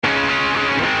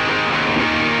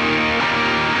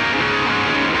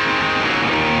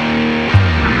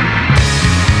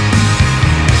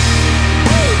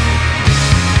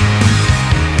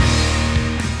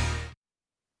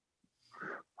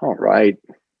right.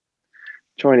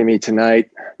 Joining me tonight,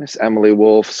 Miss Emily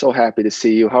Wolf. So happy to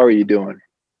see you. How are you doing?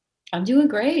 I'm doing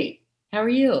great. How are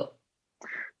you?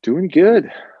 Doing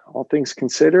good. All things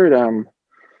considered, I'm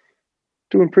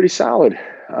doing pretty solid.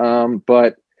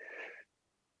 But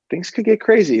things could get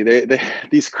crazy.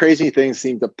 These crazy things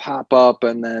seem to pop up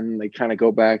and then they kind of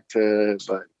go back to,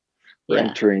 but we're Yeah,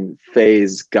 entering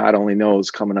phase God only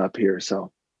knows coming up here.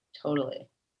 So, totally.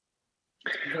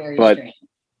 Very but strange.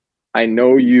 I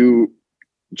know you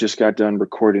just got done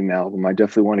recording an album. I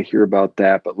definitely want to hear about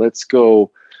that, but let's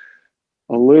go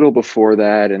a little before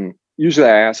that. And usually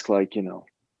I ask, like,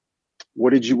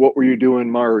 what were you doing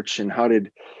March, and how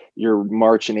did your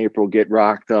March and April get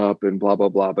rocked up and blah blah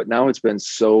blah. But now it's been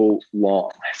so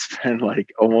long. It's been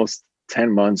like almost 10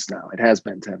 months now. It has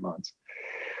been 10 months.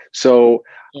 So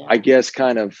I Yeah. guess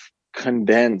kind of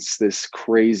condense this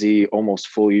crazy almost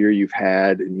full year you've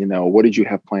had, and what did you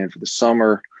have planned for the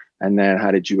summer, and then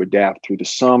how did you adapt through the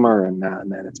summer, and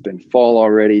then it's been fall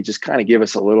already. Just kind of give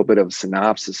us a little bit of a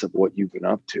synopsis of what you've been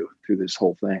up to through this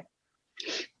whole thing.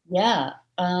 Yeah.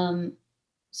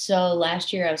 So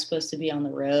last year I was supposed to be on the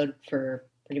road for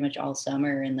pretty much all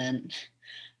summer and then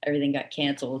everything got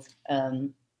canceled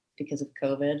because of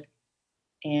COVID.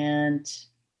 And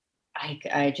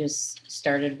I just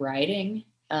started writing.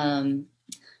 Um,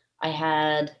 I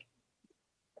had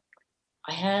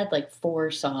I had like four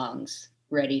songs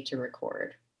ready to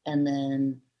record, and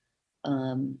then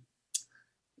um,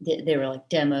 they were like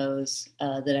demos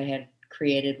that I had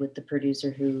created with the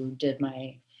producer who did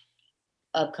my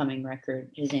upcoming record.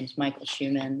 His name's Michael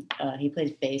Schumann. He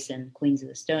plays bass in Queens of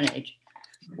the Stone Age,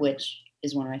 which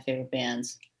is one of my favorite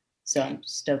bands. So I'm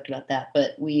stoked about that.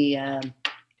 But we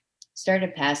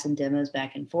started passing demos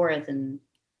back and forth, and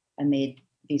I made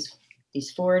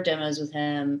these four demos with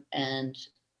him, and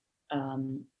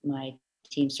my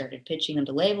team started pitching them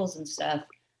to labels and stuff.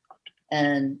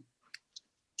 And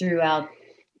throughout,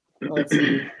 let's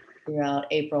see, throughout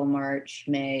April, March,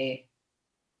 May,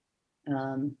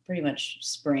 pretty much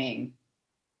spring,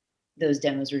 those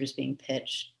demos were just being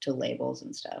pitched to labels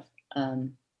and stuff.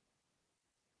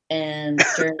 And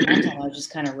during that time, I was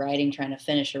just kind of writing, trying to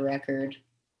finish a record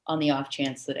on the off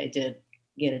chance that I did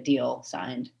get a deal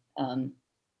signed.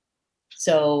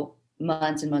 So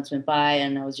months and months went by,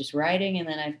 and I was just writing, and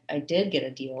then I did get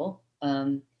a deal.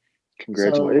 So,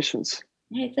 Congratulations.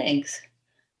 hey, thanks.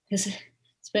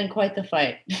 It's been quite the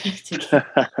fight to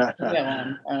get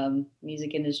one.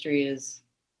 Music industry is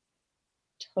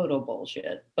total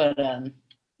bullshit, but It's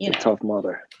you a know, tough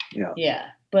mother. Yeah. yeah.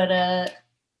 But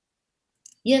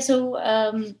yeah.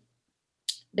 So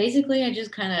basically, I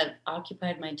just kind of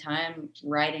occupied my time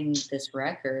writing this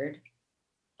record.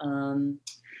 Um,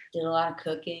 did a lot of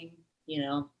cooking.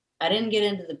 I didn't get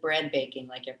into the bread baking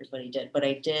like everybody did, but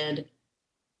I did.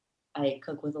 I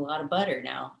cook with a lot of butter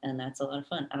now, and that's a lot of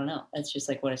fun. I don't know. That's just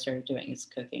like what I started doing is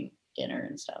cooking dinner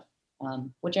and stuff,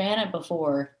 which I hadn't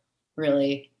before,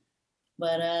 really.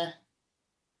 But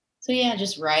so yeah,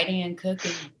 just writing and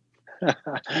cooking.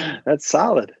 That's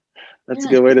solid. That's a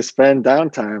Yeah. good way to spend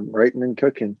downtime, writing and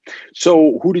cooking.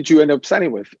 So, who did you end up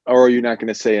signing with, or are you not going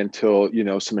to say until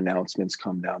some announcements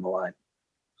come down the line?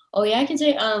 Oh yeah, I can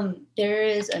say there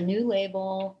is a new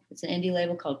label. It's an indie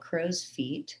label called Crow's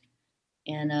Feet,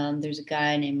 and there's a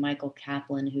guy named Michael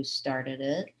Kaplan who started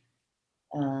it.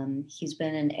 He's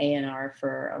been in A&R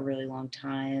for a really long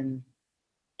time,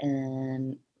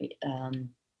 and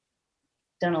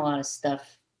done a lot of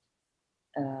stuff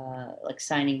like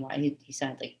signing. He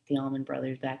signed like the Allman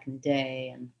Brothers back in the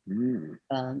day, and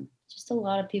Mm, just a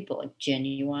lot of people like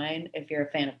Genuine. If you're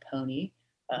a fan of Pony,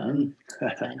 mm.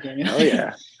 he signed Oh Genuine.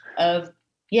 yeah.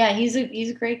 Yeah, he's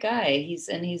a great guy.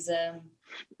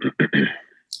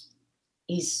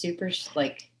 He's super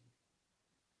like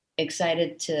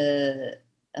excited to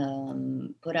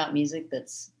put out music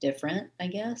that's different, I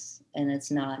guess, and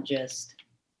it's not just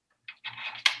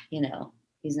you know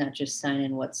he's not just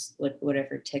signing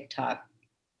whatever TikTok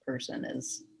person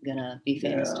is gonna be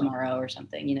famous Yeah. tomorrow or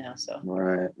something. So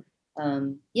Right.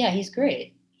 yeah, he's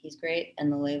great. He's great,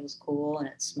 and the label's cool, and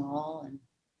it's small, and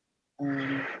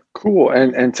Cool.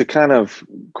 And to kind of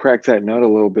crack that nut a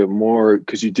little bit more,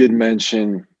 because you did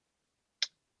mention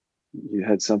you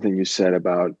had something you said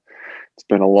about it's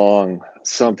been a long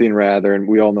something rather, and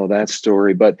we all know that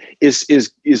story. But is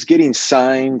getting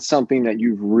signed something that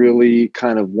you've really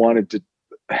kind of wanted to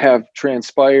have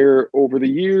transpire over the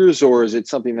years, or is it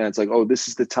something that's like, oh, this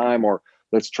is the time, or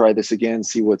let's try this again,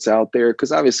 see what's out there?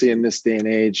 Because obviously in this day and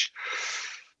age,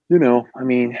 I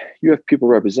mean, you have people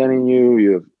representing you,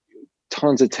 you have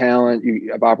tons of talent, you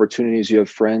have opportunities, you have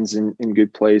friends in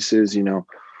good places.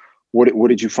 What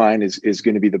did you find is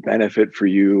going to be the benefit for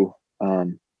you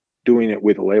doing it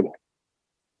with a label?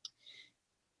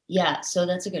 Yeah, so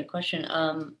that's a good question.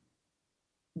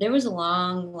 There was a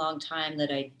long, long time that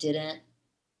I didn't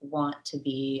want to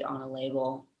be on a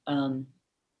label,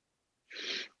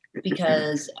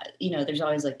 because there's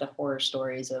always like the horror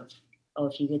stories of, oh,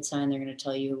 if you get signed, they're going to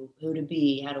tell you who to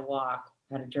be, how to walk,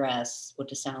 how to dress, what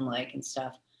to sound like, and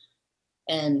stuff.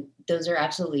 And those are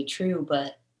absolutely true,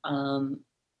 but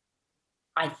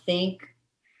I think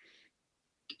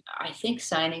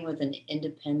signing with an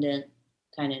independent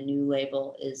kind of new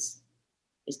label is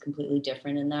completely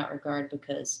different in that regard,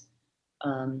 because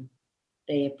um,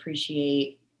 they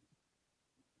appreciate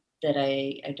that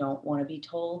I don't want to be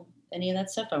told any of that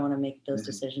stuff. I want to make those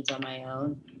decisions on my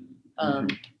own.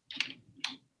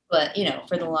 But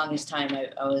for the longest time, I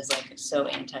was like so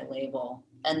anti-label,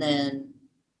 and then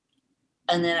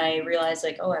I realized,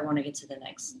 like, oh, I want to get to the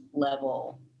next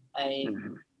level. I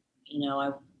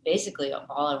basically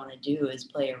all I want to do is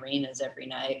play arenas every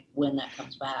night when that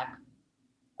comes back.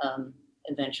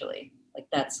 Eventually, like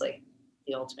that's like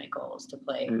the ultimate goal, is to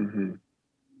play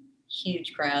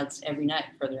huge crowds every night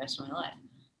for the rest of my life.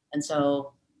 And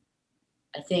so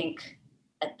I think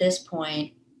at this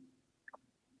point,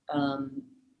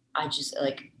 I just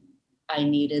like, I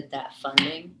needed that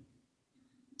funding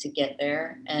to get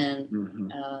there.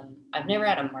 And I've never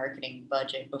had a marketing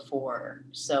budget before.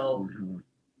 So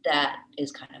that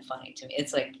is kind of funny to me.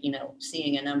 It's like,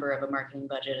 seeing a number of a marketing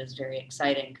budget is very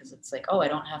exciting, because it's like, oh, I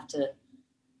don't have to,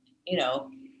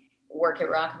 work at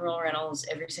Rock and Roll Rentals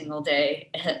every single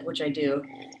day, which I do,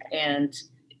 and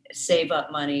save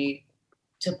up money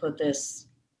to put this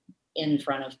in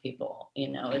front of people.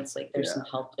 It's like there's some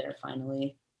help there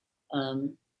finally.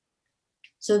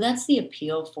 So that's the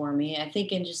appeal for me, I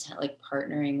think, in just like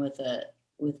partnering with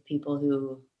people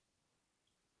who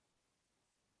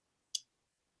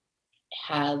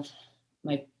have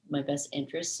my best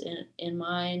interests in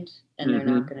mind, and they're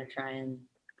not going to try and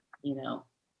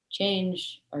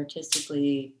change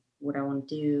artistically what I want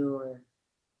to do,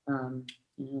 or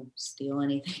steal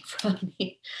anything from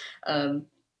me.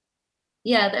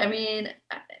 Yeah, I mean,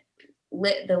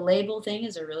 the label thing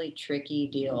is a really tricky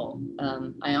deal.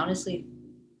 I honestly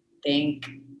think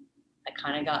I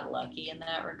kind of got lucky in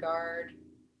that regard.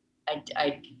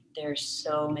 There's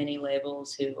so many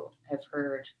labels who have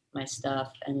heard my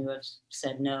stuff and who have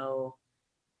said no,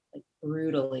 like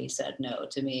brutally said no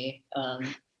to me.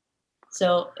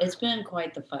 So it's been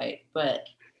quite the fight, but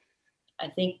I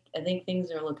think things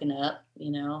are looking up.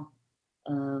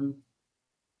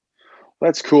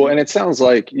 That's cool. And it sounds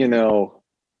like, like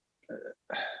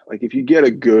if you get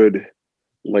a good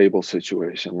label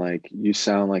situation, like you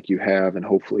sound like you have, and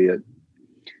hopefully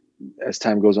as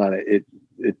time goes on, it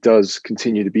does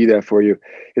continue to be that for you.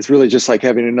 It's really just like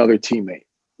having another teammate,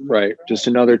 right? Just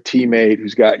another teammate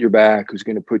who's got your back, who's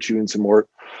going to put you in some more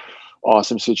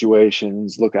awesome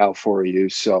situations, look out for you.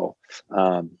 So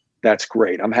that's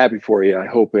great. I'm happy for you. I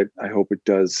hope it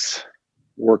does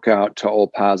work out to all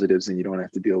positives and you don't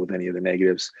have to deal with any of the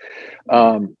negatives.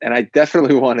 And I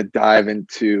definitely want to dive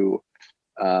into,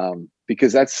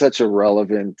 because that's such a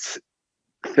relevant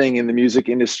thing in the music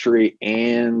industry,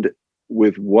 and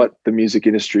with what the music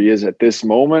industry is at this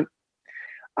moment.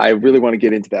 I really want to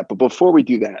get into that. But before we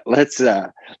do that, let's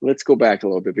go back a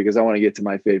little bit, because I want to get to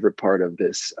my favorite part of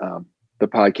this, the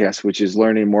podcast, which is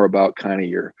learning more about kind of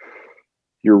your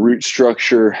root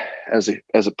structure as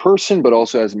a person, but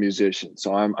also as a musician.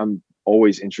 So I'm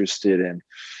always interested in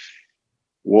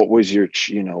what was your,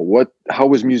 how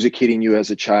was music hitting you as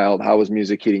a child? How was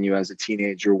music hitting you as a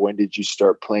teenager? When did you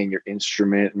start playing your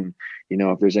instrument? And,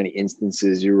 if there's any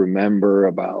instances you remember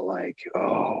about, like,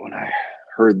 oh, when I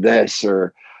heard this,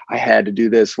 or I had to do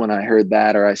this when I heard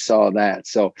that, or I saw that.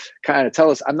 So kind of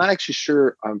tell us. I'm not actually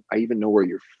sure I even know where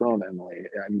you're from, Emily.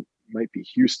 I might be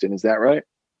Houston. Is that right?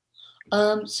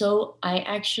 So I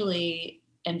actually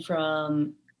I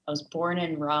was born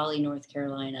in Raleigh, North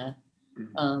Carolina,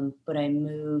 but I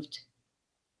moved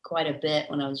quite a bit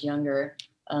when I was younger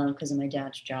because of my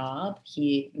dad's job.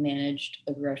 He managed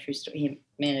a grocery store. He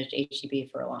managed HEB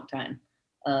for a long time.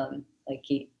 Like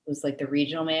he was like the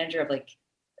regional manager of like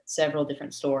several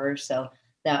different stores. So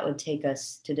that would take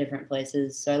us to different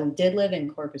places. So I did live in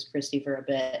Corpus Christi for a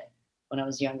bit when I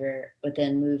was younger, but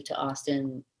then moved to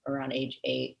Austin around age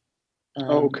 8.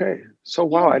 Okay. So,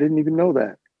 wow, I didn't even know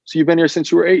that. So you've been here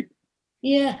since you were 8?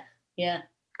 Yeah.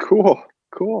 Cool.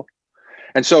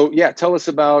 And so, yeah, tell us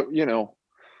about,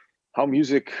 how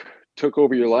music took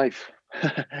over your life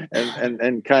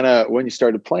and kind of when you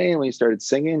started playing, when you started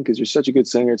singing, because you're such a good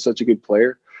singer, such a good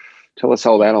player. Tell us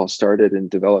how that all started and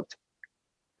developed.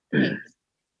 Thanks.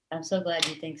 I'm so glad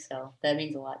you think so. That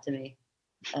means a lot to me.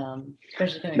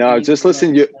 Especially coming from No, you just 'cause I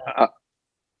love listen. your stuff.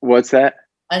 What's that?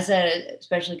 I said,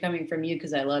 especially coming from you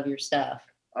because I love your stuff.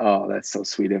 Oh, that's so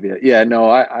sweet of you. Yeah, no,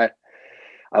 I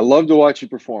love to watch you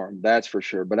perform. That's for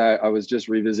sure. But I was just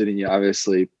revisiting you,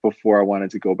 obviously, before I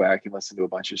wanted to go back and listen to a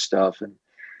bunch of stuff. And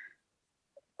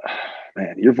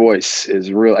man, your voice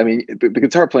is real. I mean, the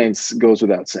guitar playing goes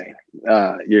without saying.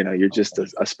 You're Oh, just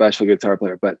thanks. a special guitar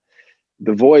player. But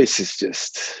the voice is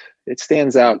just, it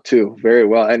stands out too very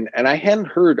well. And I hadn't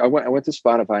heard. I went to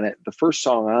Spotify, and the first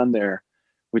song on there,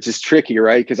 which is tricky,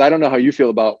 right? Because I don't know how you feel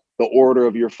about the order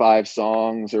of your 5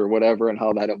 songs or whatever and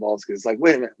how that evolves. Because it's like,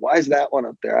 wait a minute, why is that one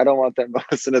up there? I don't want them to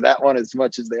listen to that one as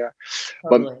much as they are.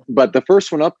 but Totally. but the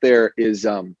first one up there is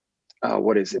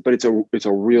what is it? But it's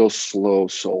a real slow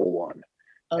soul one.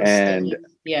 Oh, And steady.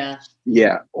 Yeah.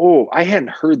 yeah, oh, I hadn't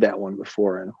heard that one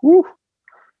before. And whew,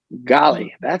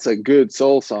 golly, that's a good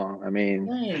soul song. I mean,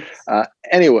 Thanks.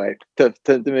 anyway, to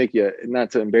make you, not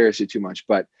to embarrass you too much,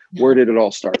 but where did it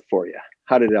all start for you?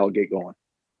 How did it all get going?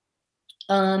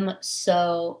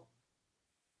 So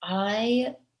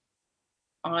I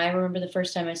I remember the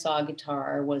first time I saw a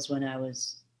guitar was when I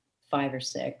was 5 or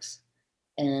 6,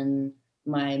 and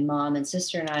my mom and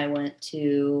sister and I went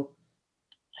to,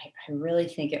 I really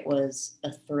think it was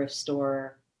a thrift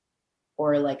store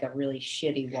or like a really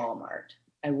shitty Walmart.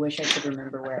 I wish I could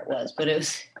remember where it was, but it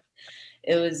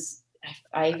was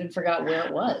I even forgot where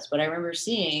it was, but I remember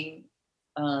seeing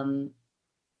um,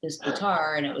 this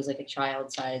guitar, and it was like a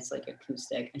child size like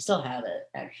acoustic. I still have it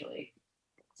actually.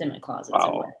 It's in my closet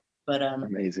somewhere. Wow, But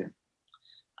amazing.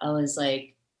 I was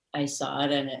like, I saw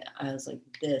it, and I was like,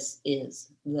 this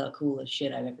is the coolest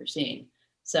shit I've ever seen.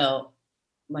 So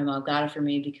my mom got it for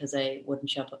me because I wouldn't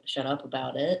shut up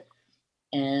about it.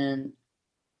 And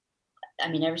I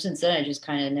mean, ever since then, I just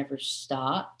kind of never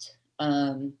stopped.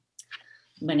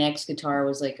 My next guitar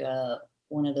was like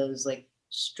one of those like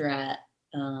Strat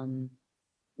um,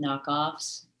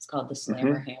 knockoffs. It's called the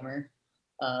Slammer Hmm. Hammer,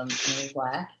 and it was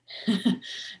black.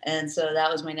 And so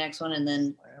that was my next one. And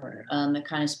then it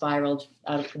kind of spiraled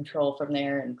out of control from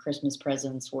there. And Christmas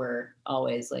presents were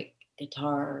always like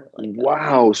guitar, like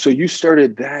Wow, so you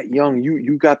started that young.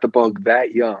 You got the bug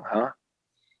that young, huh?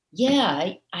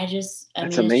 yeah. I That's mean,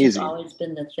 it's just amazing. always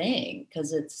been the thing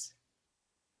because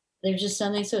there's just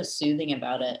something so soothing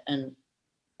about it, and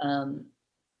um,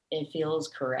 it feels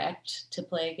correct to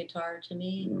play guitar to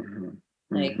me. Hmm.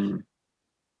 Like Hmm.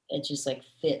 it just like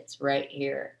fits right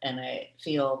here, and I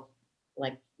feel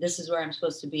like this is where I'm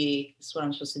supposed to be. This is what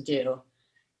I'm supposed to do.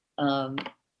 Um,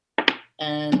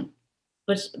 and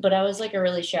but I was like a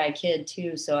really shy kid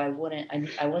too, so I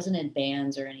wasn't in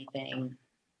bands or anything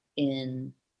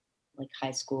in like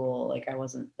high school. Like I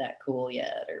wasn't that cool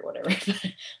yet or whatever.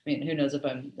 I mean, who knows if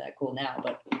I'm that cool now?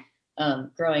 But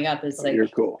growing up, it's Oh, you're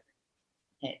like, cool.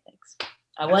 hey, thanks.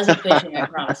 I wasn't fishing, I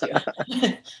promise you.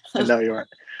 No, you aren't.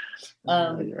 No,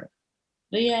 um, you aren't.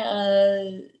 but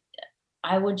yeah,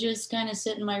 I would just kind of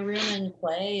sit in my room and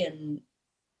play, and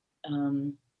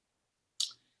um,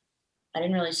 I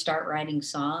didn't really start writing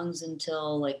songs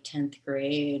until like 10th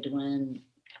grade when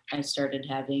I started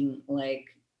having like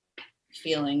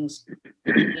feelings,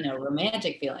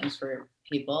 romantic feelings for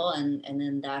people, and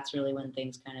then that's really when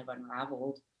things kind of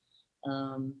unraveled.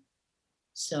 Um,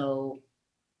 so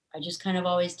I just kind of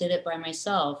always did it by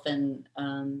myself, and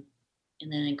then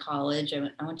in college I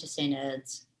went to St.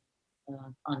 Ed's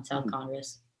on South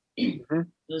Congress. It Mhm.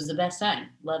 was the best time.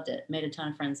 Loved it. Made a ton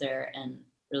of friends there, and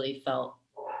really felt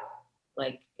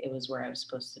like it was where I was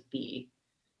supposed to be.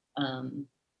 Um,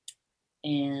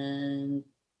 and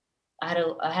I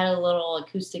had a little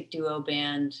acoustic duo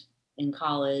band in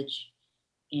college,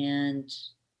 and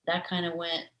that kind of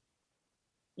went.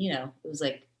 It was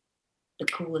like the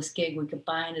coolest gig we could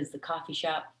find is the coffee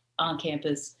shop on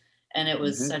campus, and it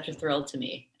was Mhm. such a thrill to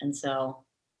me. And so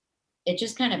it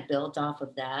just kind of built off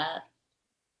of that.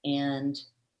 And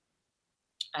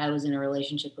I was in a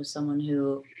relationship with someone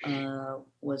who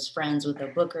was friends with a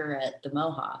booker at the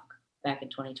Mohawk back in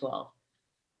 2012,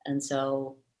 and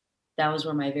so that was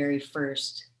where my very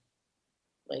first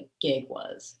like gig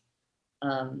was.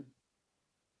 Um,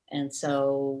 and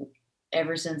so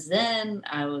ever since then,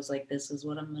 I was like, "This is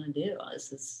what I'm gonna do.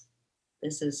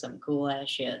 This is some cool ass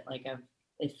shit." Like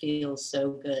it feels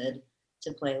so good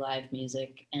to play live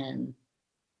music, and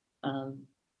um,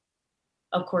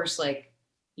 of course, like,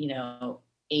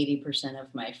 80%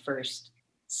 of my first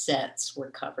sets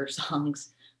were cover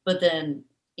songs, but then,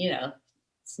 you know,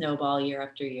 snowball year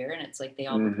after year, and it's like they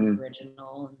all become Mhm.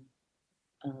 original.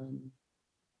 And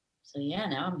so, yeah,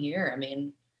 now I'm here. I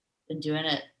mean, been doing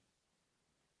it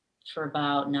for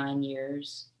about 9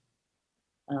 years.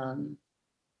 Um,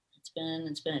 it's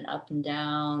it's been an up and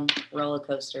down roller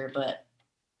coaster, but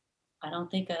I don't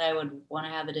think that I would want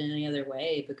to have it in any other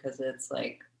way because it's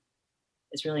like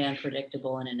it's really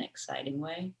unpredictable in an exciting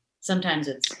way. Sometimes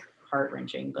it's heart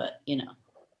wrenching, but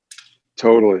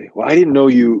Totally. Well, I didn't know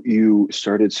you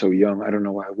started so young. I don't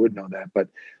know why I would know that, but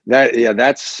that yeah,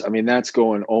 that's I mean that's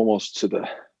going almost to the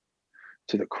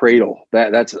cradle.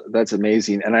 That's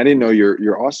amazing. And I didn't know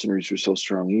your Austin roots were so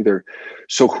strong either.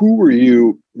 So who were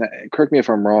you? Correct me if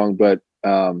I'm wrong, but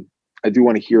I do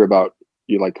want to hear about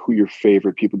you, like who your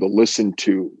favorite people to listen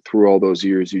to through all those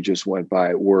years you just went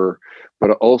by were,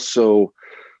 but also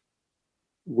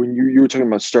when you were talking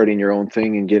about starting your own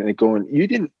thing and getting it going, you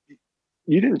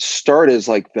didn't start as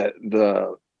like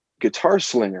the guitar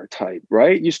slinger type,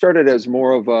 right? You started as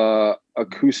more of a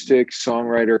acoustic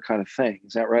songwriter kind of thing.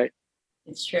 Is that right?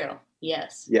 it's true.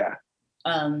 Yes. Yeah.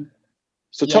 Um,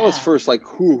 So tell us yeah, first, like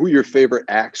who your favorite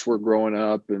acts were growing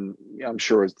up, and yeah, I'm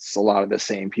sure it's a lot of the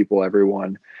same people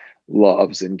everyone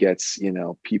loves and gets,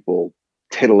 people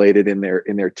titillated in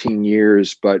their teen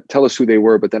years. But tell us who they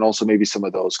were, but then also maybe some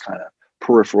of those kind of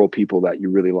peripheral people that you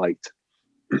really liked.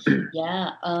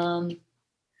 yeah.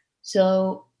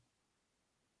 So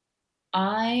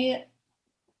I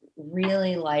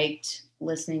really liked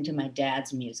listening to my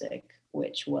dad's music,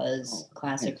 which Oh, was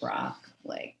classic nice. rock,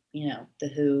 like, The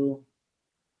Who.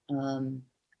 Um,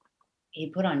 he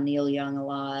put on Neil Young a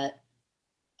lot,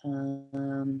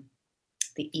 um,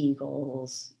 the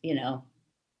Eagles,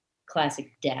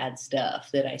 classic dad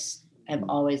stuff that have Mhm.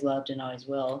 always loved and always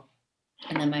will.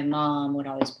 And then my mom would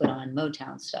always put on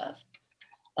Motown stuff.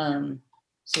 Um,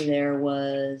 so there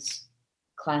was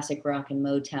classic rock and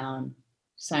Motown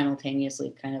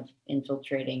simultaneously kind of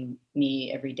infiltrating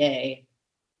me every day.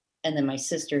 And then my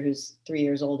sister, who's 3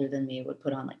 years older than me, would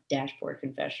put on like Dashboard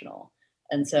Confessional.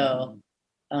 And so,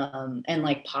 Mhm. and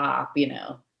like pop.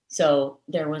 So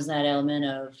there was that element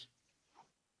of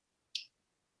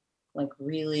like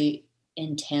really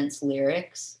intense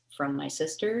lyrics from my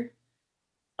sister,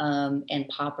 and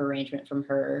pop arrangement from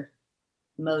her,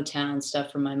 Motown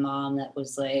stuff from my mom that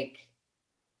was like,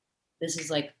 this is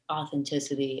like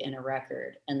authenticity in a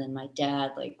record. And then my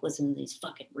dad, like, listen to these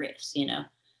fucking riffs.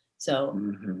 So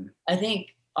Mhm. I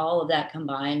think all of that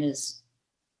combined is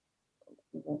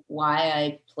why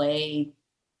I play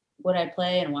what I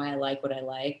play and why I like what I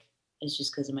like. Is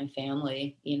just because of my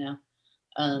family.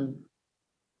 Um,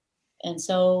 and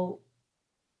so,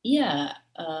 yeah,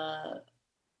 I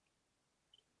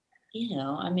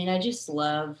mean, I just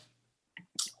love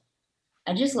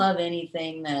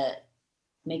anything that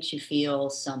makes you feel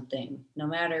something, no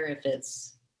matter if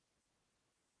it's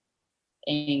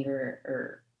anger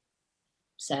or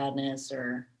sadness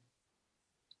or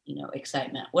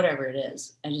excitement, whatever it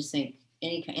is. I just think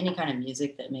any kind of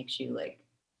music that makes you like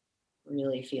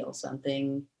really feel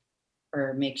something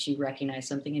or makes you recognize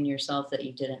something in yourself that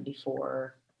you didn't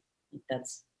before. I think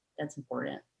that's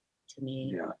important to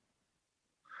me. Yeah.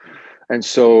 And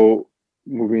so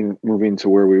moving to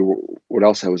where we were, what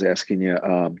else I was asking you.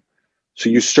 So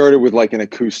you started with like an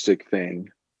acoustic thing,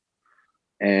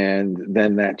 and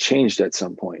then that changed at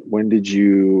some point. When did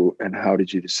you and how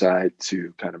did you decide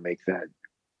to kind of make that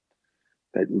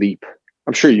leap?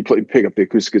 I'm sure you pick up the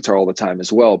acoustic guitar all the time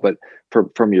as well, but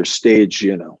from your stage,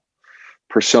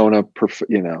 persona,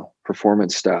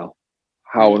 performance style,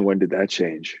 how Yeah, and when did that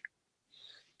change?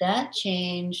 that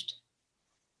changed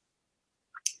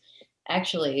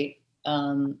actually.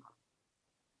 A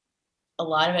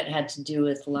lot of it had to do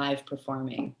with live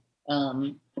performing,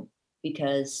 um,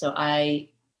 because I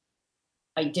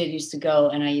did used to go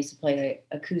and I used to play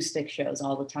acoustic shows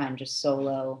all the time, just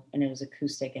solo, and it was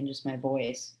acoustic and just my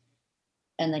voice.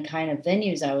 And the kind of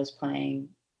venues I was playing,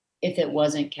 if it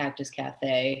wasn't Cactus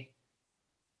Cafe,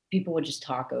 people would just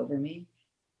talk over me.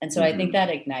 And so I think Hmm. that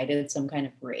ignited some kind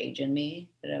of rage in me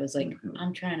that I was like, Hmm.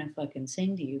 I'm trying to fucking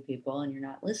sing to you people and you're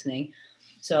not listening.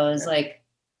 So I was Yeah. like,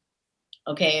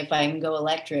 okay, if I can go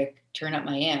electric, turn up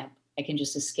my amp, I can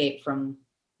just escape from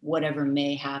whatever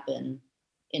may happen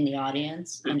in the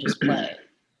audience and just play.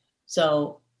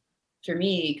 So for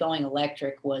me, going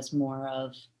electric was more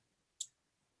of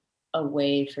a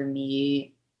way for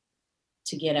me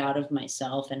to get out of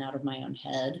myself and out of my own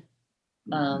head.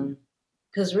 Hmm. Um,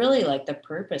 because really, like, the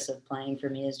purpose of playing for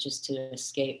me is just to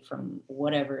escape from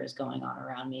whatever is going on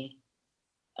around me.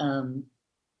 Um,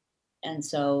 and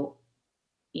so,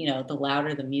 the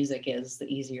louder the music is, the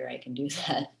easier I can do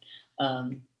that.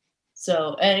 Um,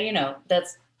 so, and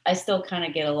I still kind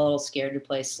of get a little scared to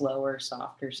play slower,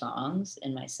 softer songs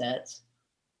in my sets,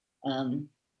 um,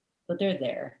 but they're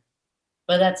there.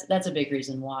 But that's a big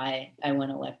reason why I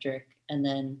went electric. And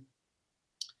then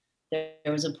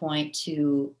there was a point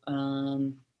to it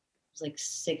was like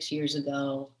 6 years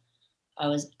ago. I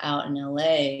was out in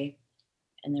LA,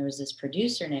 and there was this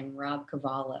producer named Rob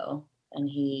Cavallo, and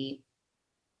he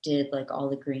did like all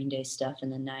the Green Day stuff in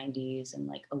the 90s and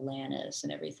like Alanis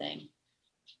and everything.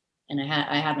 And I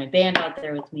had my band out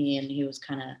there with me, and he was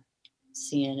kind of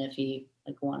seeing if he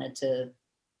like wanted to,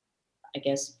 I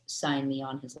guess, sign me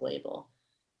on his label.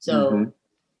 Mm-hmm. So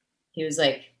he was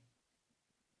like,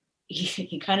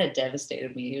 he kind of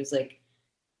devastated me. He was like,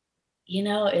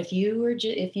 if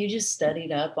if you just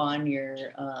studied up on your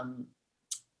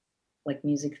like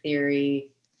music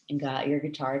theory and got your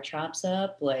guitar chops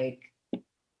up, like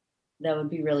that would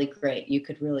be really great. You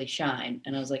could really shine.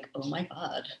 And I was like, oh my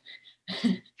God,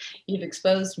 you've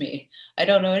exposed me. I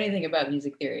don't know anything about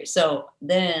music theory. So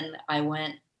then I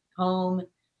went home.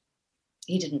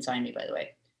 He didn't sign me, by the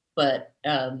way, but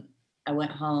I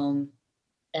went home,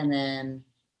 and then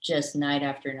just night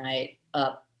after night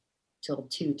up till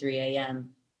 2, 3 a.m.,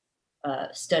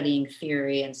 studying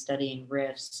theory and studying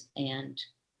riffs and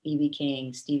B.B.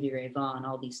 King, Stevie Ray Vaughan,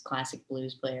 all these classic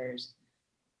blues players.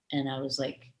 And I was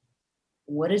like,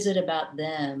 what is it about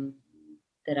them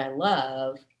that I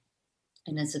love?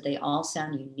 And it's that they all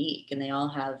sound unique and they all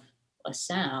have a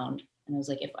sound. And I was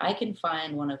like, if I can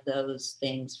find one of those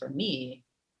things for me,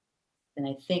 then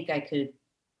I think I could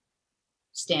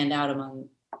stand out among,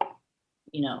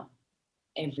 you know,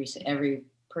 every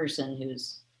person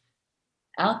who's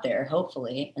out there,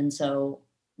 hopefully. And so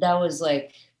that was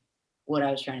like what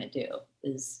I was trying to do,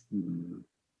 is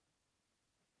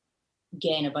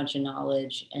gain a bunch of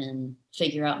knowledge and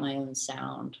figure out my own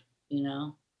sound, you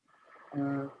know?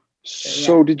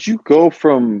 So Yeah. did you go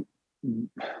from,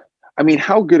 I mean,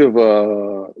 how good of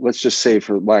a, let's just say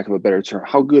for lack of a better term,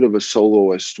 how good of a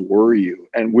soloist were you?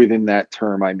 And within that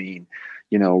term, I mean,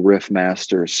 riff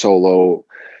master, solo,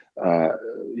 uh,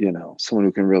 someone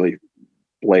who can really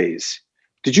blaze.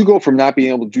 Did you go from not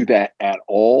being able to do that at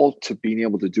all to being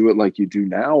able to do it like you do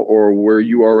now? Or were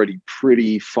you already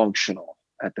pretty functional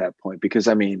at that point? Because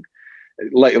I mean,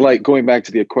 like going back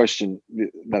to the question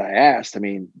that I asked, I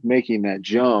mean, making that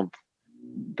jump,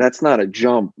 that's not a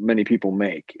jump many people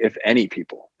make, if any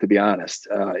people, to be honest.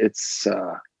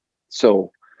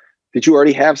 So did you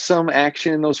already have some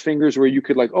action in those fingers where you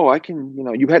could like, oh, I can,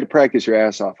 you had to practice your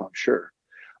ass off, I'm sure,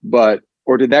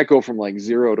 or did that go from like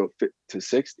 0 to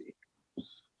 60?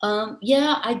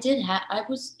 Yeah, I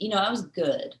was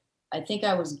good. I think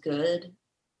I was good.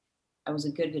 I was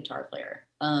a good guitar player.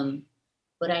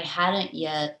 But I hadn't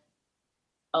yet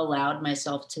allowed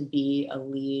myself to be a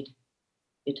lead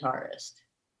guitarist.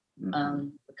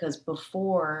 Because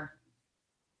before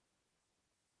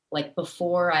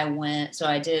I went, so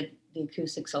I did the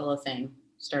acoustic solo thing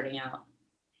starting out,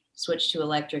 switched to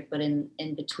electric, but in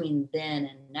between then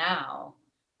and now,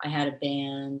 I had a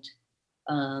band,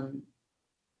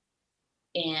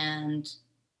 and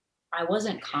I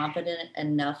wasn't confident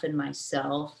enough in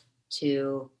myself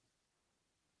to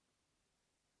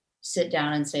sit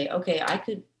down and say, okay,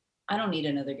 I don't need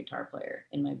another guitar player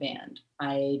in my band.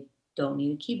 I don't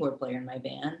need a keyboard player in my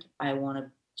band. I want to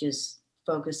just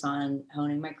focus on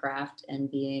honing my craft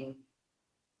and being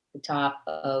the top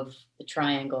of the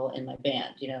triangle in my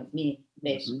band, me,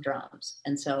 bass, drums.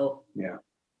 And so yeah,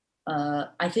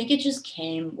 I think it just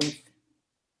came with,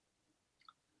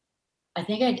 I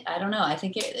don't know. I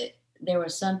think there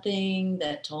was something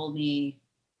that told me,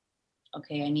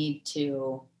 okay, I need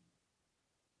to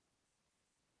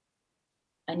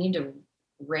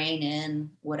rein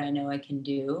in what I know I can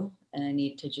do, and I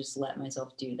need to just let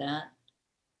myself do that.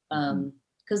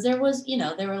 Because there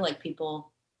were like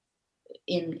people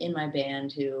in my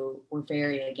band who were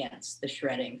very against the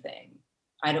shredding thing.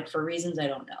 For reasons I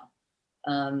don't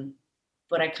know.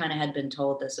 But I kind of had been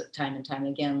told this time and time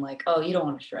again, like, oh, you don't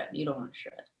want to shred, you don't want to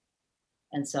shred.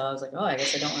 And so I was like, oh, I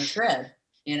guess I don't want to shred,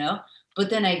 But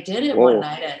then I did it one whoa,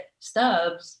 night at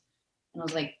Stubbs, and I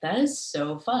was like, that is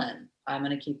so fun. I'm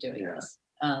gonna keep doing this.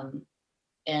 And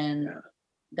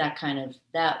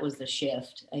that was the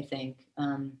shift, I think.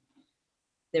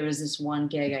 There was this one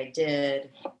gig I did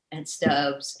at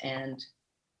Stubbs, and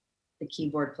the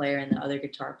keyboard player and the other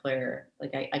guitar player,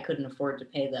 like I couldn't afford to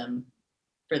pay them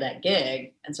for that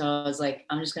gig. And so I was like,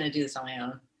 I'm just gonna do this on my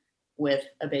own with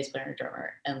a bass player and a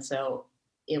drummer. And so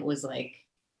it was like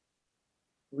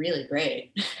really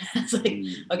great. It's like,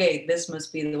 okay, this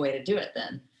must be the way to do it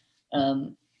then.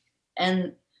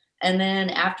 And then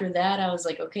after that, I was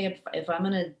like, okay, if I'm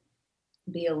gonna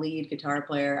be a lead guitar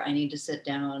player, I need to sit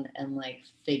down and like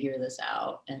figure this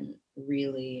out and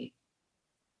really,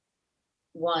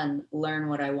 one, learn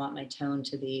what I want my tone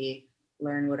to be,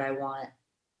 learn what I want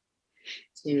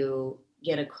to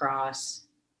get across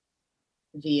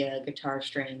via guitar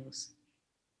strings,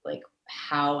 like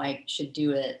how I should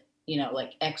do it, you know,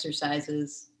 like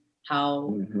exercises, how,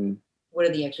 Hmm. what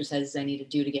are the exercises I need to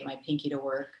do to get my pinky to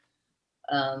work.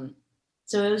 Um,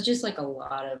 so it was just like a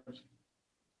lot of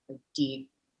like, deep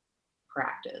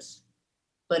practice,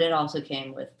 but it also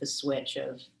came with the switch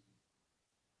of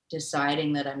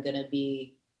deciding that I'm going to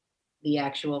be the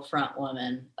actual front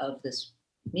woman of this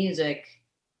music,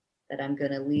 that I'm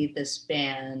going to lead this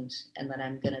band, and that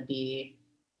I'm going to be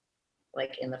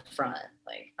like in the front.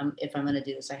 Like, if I'm going to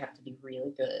do this, I have to be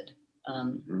really good.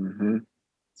 Hmm.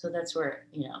 So that's where,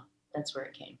 you know, that's where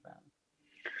it came from.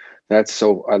 That's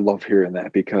so, I love hearing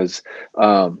that because,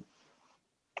 um,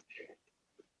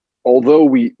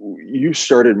 although you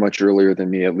started much earlier than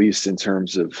me, at least in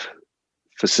terms of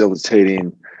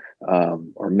facilitating,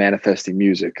 or manifesting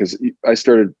music, because I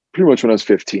started pretty much when I was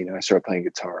 15 and I started playing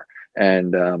guitar.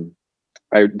 And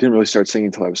I didn't really start singing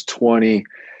until I was 20,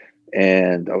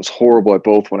 and I was horrible at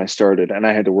both when I started, and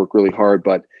I had to work really hard.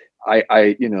 But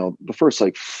you know, the first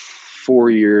like 4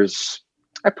 years,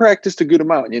 I practiced a good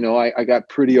amount. You know, I got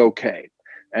pretty okay,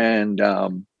 and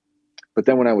but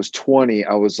then when I was 20,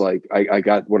 I was like, I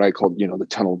got what I called, you know, the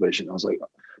tunnel vision. I was like,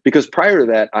 because prior to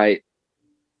that, I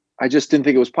just didn't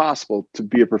think it was possible to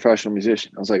be a professional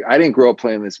musician. I was like, I didn't grow up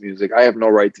playing this music. I have no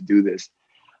right to do this.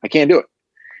 I can't do it.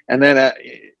 And then,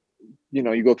 you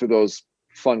know, you go through those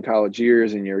fun college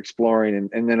years and you're exploring.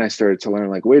 And then I started to learn,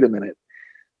 like, wait a minute.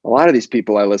 A lot of these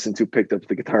people I listened to picked up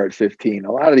the guitar at 15.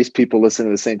 A lot of these people listen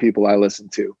to the same people I listen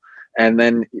to. And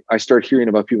then I start hearing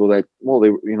about people that, well, they,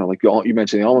 you know, like you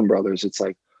mentioned the Allman Brothers. It's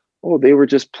like, oh, they were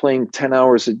just playing 10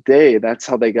 hours a day. That's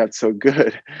how they got so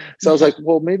good. So I was like,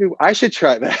 well, maybe I should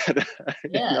try that.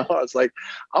 You know, Yeah. I was like,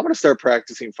 I'm going to start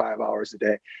practicing 5 hours a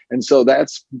day. And so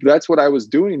that's what I was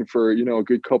doing for, you know, a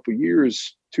good couple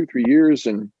years, 2, 3 years.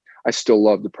 And I still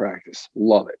love to practice.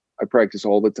 Love it. I practice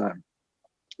all the time.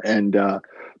 And,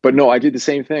 but no, I did the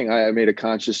same thing. I made a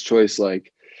conscious choice.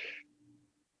 Like,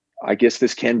 I guess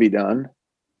this can be done.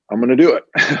 I'm going to do it.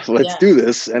 Let's Yeah. do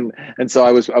this. And so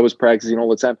I was practicing all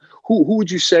the time. Who would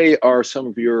you say are some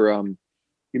of your,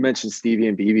 you mentioned Stevie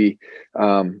and BB,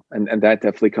 and that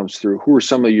definitely comes through. Who are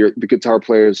some of the guitar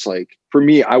players? Like, for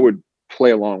me, I would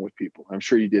play along with people. I'm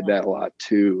sure you did Yeah. that a lot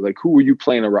too. Like, who were you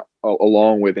playing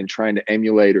along with and trying to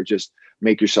emulate or just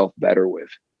make yourself better with?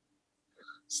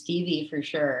 Stevie for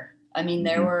sure. I mean,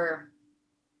 there Hmm. were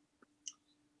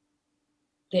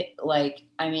like,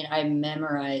 I mean, I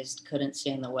memorized Couldn't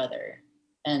Stand the Weather.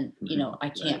 And, you Hmm. know, I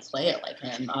can't Nice. play it like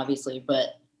him, obviously,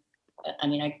 but I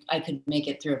mean, I could make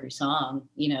it through every song,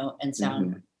 you know, and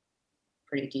sound Hmm.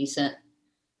 pretty decent.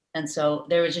 And so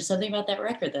there was just something about that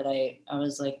record that I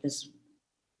was like, this,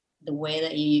 the way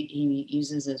that he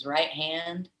uses his right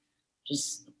hand,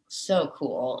 just so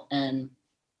cool. And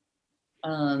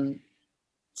um,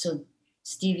 so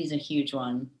Stevie's a huge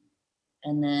one.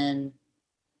 And then,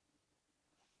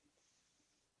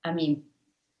 I mean,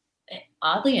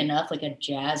 oddly enough, like a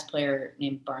jazz player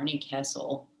named Barney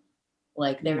Kessel,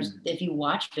 like there's, Mm. if you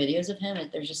watch videos of him,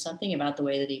 there's just something about the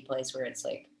way that he plays where it's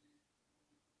like,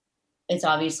 it's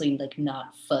obviously like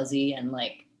not fuzzy and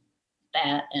like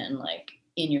that and like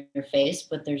in your face,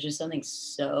 but there's just something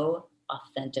so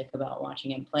authentic about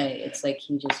watching him play. It's like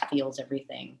he just feels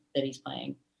everything that he's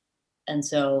playing. And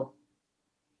so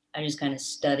I just kind of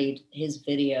studied his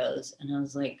videos and I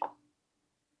was like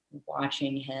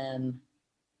watching him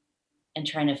and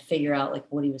trying to figure out like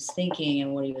what he was thinking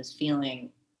and what he was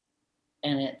feeling.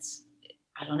 And it's,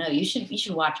 I don't know, you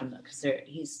should watch him though, because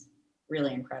he's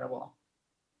really incredible.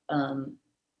 Um,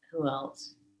 who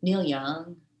else? Neil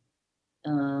Young.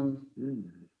 Um, Mm.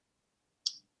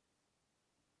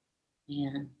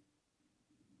 man,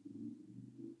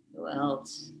 who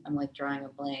else? I'm like drawing a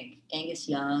blank. Angus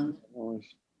Young, Nice.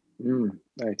 Mm.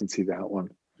 I can see that one.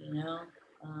 you know.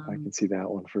 I Um, can see that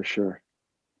one for sure.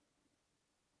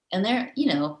 and there, you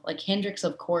know, like Hendrix,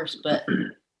 of course, but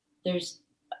there's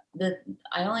the,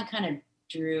 I only kind of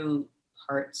drew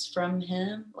parts from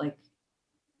him. Like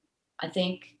I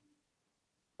think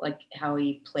like how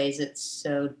he plays it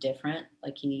so different.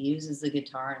 Like he uses the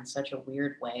guitar in such a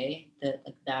weird way that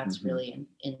like that's Hmm. really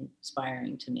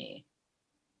inspiring to me,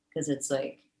 because it's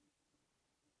like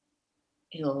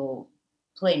he'll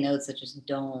play notes that just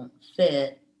don't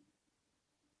fit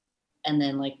and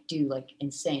then like do like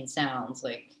insane sounds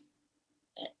like,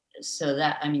 so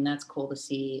that, I mean, that's cool to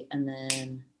see. And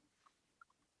then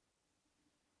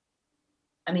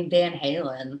I mean Van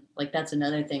Halen, like that's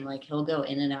another thing, like he'll go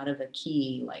in and out of a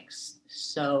key like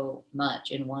so much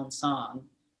in one song,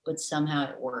 but somehow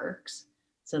it works.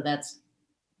 So that's,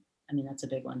 I mean, that's a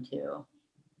big one too.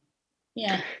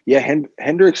 Yeah. Yeah,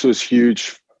 Hendrix was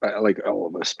huge, like all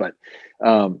of us. But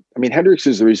I mean, Hendrix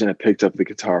is the reason I picked up the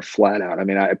guitar flat out. I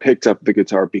mean, I picked up the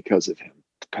guitar because of him,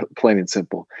 plain and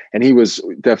simple. And he was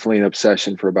definitely an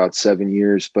obsession for about 7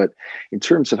 years. But in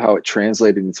terms of how it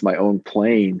translated into my own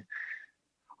playing,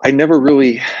 I never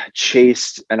really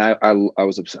chased, and I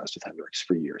was obsessed with Hendrix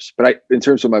for years. But in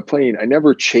terms of my playing, I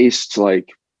never chased like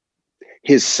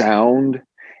his sound,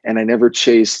 and I never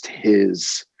chased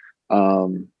his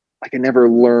like I never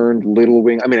learned Little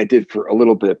Wing. I mean, I did for a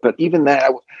little bit, but even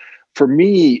that, for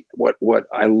me, what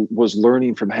I was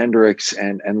learning from Hendrix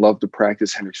and loved to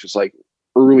practice Hendrix was like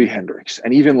early Hendrix,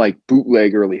 and even like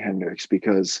bootleg early Hendrix,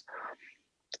 because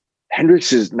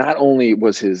Hendrix is not only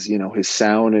was his, you know, his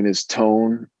sound and his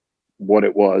tone what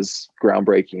it was,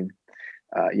 groundbreaking.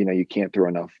 You know, you can't throw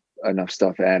enough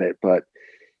stuff at it, but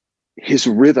his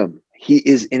rhythm, he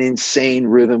is an insane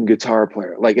rhythm guitar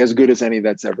player, like as good as any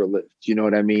that's ever lived. You know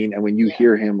what I mean? And when you Yeah.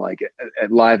 hear him like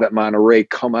at live at Monterey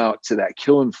come out to that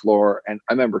Killing Floor, and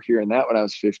I remember hearing that when I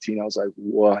was 15, I was like,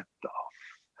 what the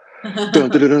dun, dun,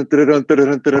 dun, dun, dun,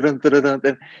 dun, dun, dun, dun,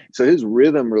 dun. So his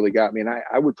rhythm really got me, and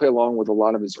I would play along with a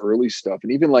lot of his early stuff,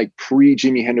 and even like pre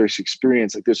Jimi Hendrix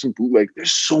Experience. Like there's some bootleg,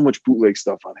 there's so much bootleg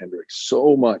stuff on Hendrix,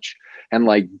 so much, and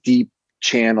like deep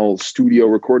channel studio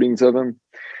recordings of him.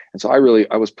 And so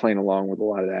I was playing along with a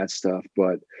lot of that stuff.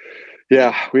 But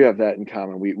yeah, we have that in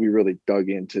common. We really dug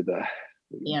into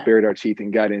Yeah. bared our teeth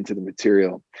and got into the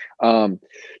material.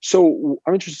 So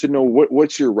I'm interested to know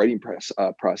what's your writing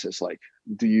process like?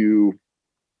 Do you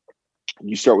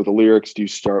start with the lyrics? Do you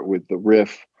start with the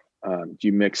riff? Do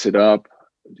you mix it up?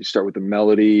 Do you start with the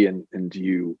melody, and do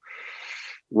you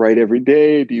write every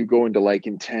day? Do you go into like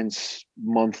intense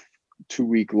month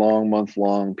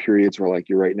long periods where like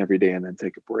you're writing every day and then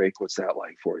take a break? What's that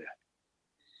like for you?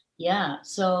 Yeah.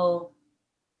 So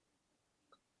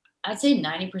I'd say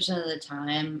 90% of the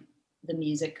time the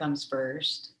music comes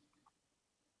first.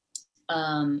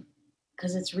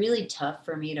 Because it's really tough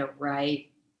for me to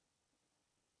write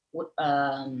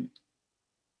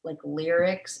like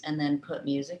lyrics and then put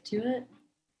music to it.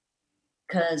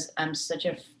 Because I'm such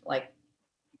a like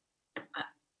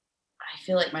I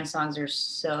feel like my songs are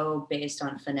so based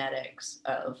on phonetics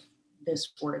of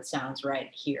this word sounds right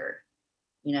here.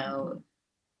 You know,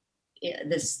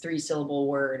 this 3-syllable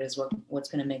word is what's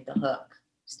going to make the hook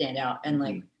stand out. And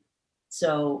like,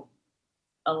 so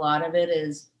a lot of it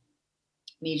is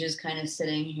me just kind of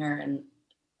sitting here and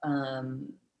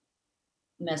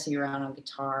messing around on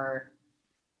guitar,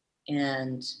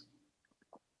 and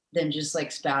then just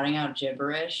like spouting out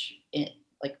gibberish,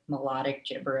 like melodic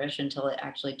gibberish, until it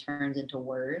actually turns into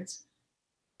words.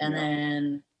 And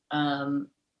then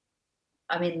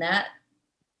I mean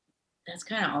that's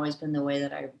kind of always been the way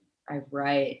that I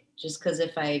write, just because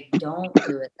if I don't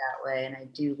do it that way and I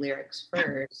do lyrics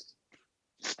first,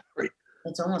 Right.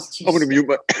 it's almost too I'm gonna mute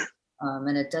my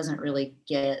and it doesn't really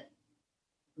get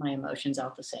my emotions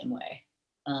out the same way.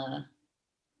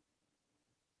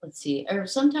 Let's see, or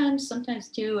sometimes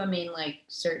too, I mean, like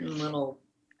certain little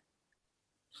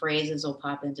phrases will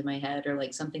pop into my head, or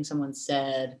like something someone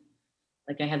said.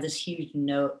 Like I have this huge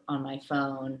note on my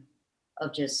phone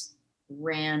of just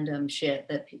random shit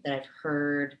that I've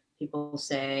heard people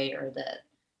say, or that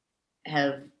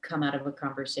have come out of a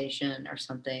conversation or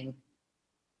something.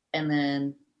 And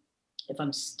then if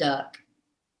I'm stuck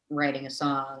writing a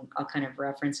song, I'll kind of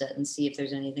reference it and see if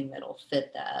there's anything that'll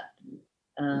fit that.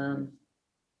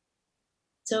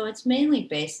 So it's mainly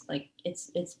based like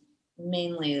it's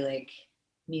mainly like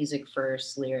music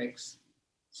first, lyrics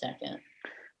second.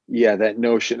 Yeah, that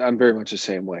notion. I'm very much the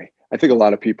same way. I think a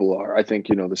lot of people are. I think,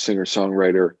 you know, the singer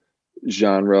songwriter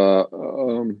genre,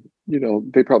 you know,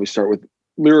 they probably start with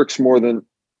lyrics more than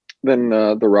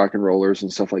the rock and rollers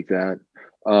and stuff like that.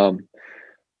 Um,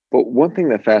 but one thing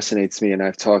that fascinates me, and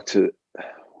I've talked to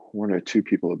one or two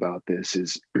people about this,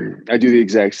 is I do the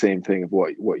exact same thing of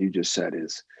what you just said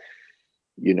is,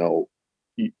 you know,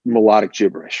 melodic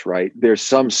gibberish, right? There's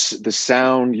the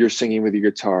sound you're singing with your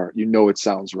guitar, you know, it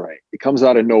sounds right. It comes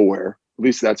out of nowhere. At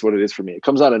least that's what it is for me. It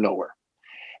comes out of nowhere.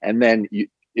 And then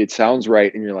it sounds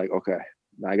right. And you're like, okay,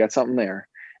 I got something there.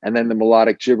 And then the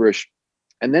melodic gibberish.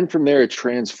 And then from there, it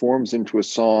transforms into a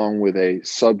song with a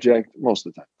subject, most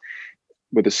of the time,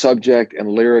 with a subject and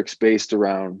lyrics based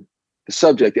around the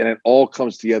subject. And it all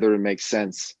comes together and makes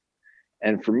sense.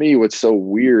 And for me, what's so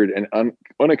weird and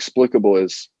unexplicable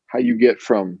is how you get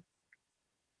from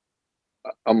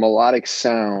a melodic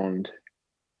sound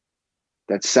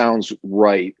that sounds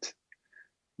right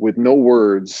with no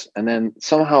words, and then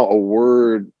somehow a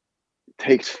word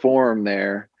takes form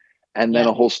there, and then Yeah.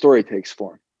 a whole story takes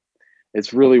form.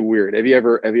 It's really weird. Have you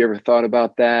ever thought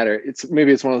about that? Or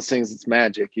maybe it's one of those things. It's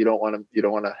magic. You don't want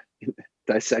to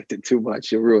dissect it too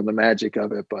much. You'll ruin the magic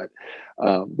of it. But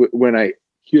when I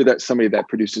hear that somebody that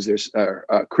produces their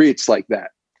creates like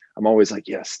that, I'm always like,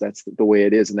 yes, that's the way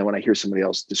it is. And then when I hear somebody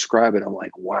else describe it, I'm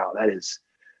like, wow, that is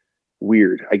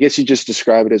weird. I guess you just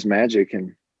describe it as magic. And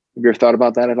have you ever thought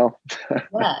about that at all?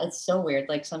 Yeah, it's so weird.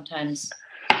 Like sometimes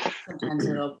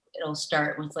it'll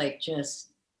start with like just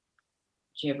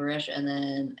gibberish, and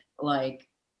then like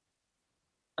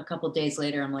a couple days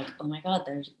later I'm like, oh my god,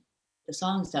 there's the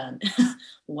song's done.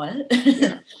 What?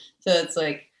 Yeah, So it's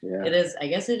like yeah. it is, I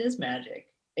guess it is magic.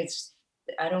 It's,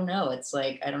 I don't know, it's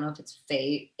like I don't know if it's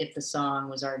fate, if the song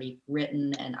was already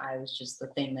written and I was just the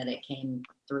thing that it came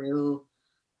through.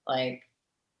 Like,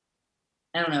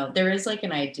 I don't know, there is like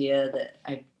an idea that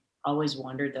I always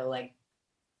wondered though, like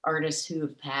artists who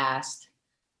have passed,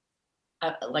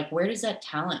 like where does that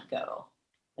talent go?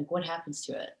 Like what happens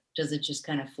to it? Does it just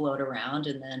kind of float around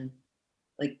and then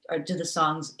like, or do the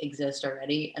songs exist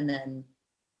already and then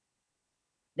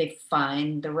they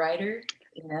find the writer?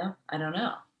 You know, I don't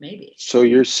know. Maybe. So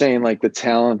you're saying like the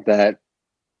talent that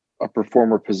a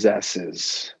performer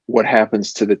possesses, what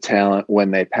happens to the talent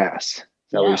when they pass? Is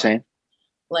that what you're Yeah, saying?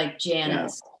 like Yeah.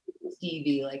 Janis,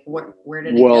 Stevie. Like where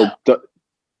did it go? Well,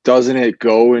 doesn't it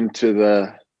go into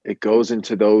it goes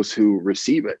into those who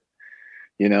receive it,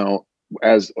 you know,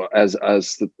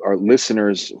 our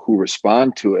listeners who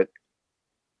respond to it,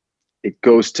 it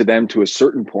goes to them to a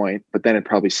certain point, but then it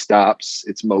probably stops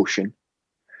its motion.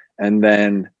 And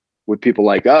then with people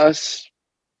like us,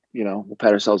 we'll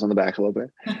pat ourselves on the back a little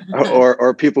bit,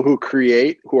 or people who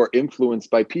create, who are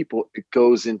influenced by people, it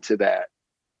goes into that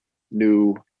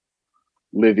new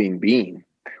living being,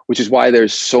 which is why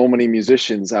there's so many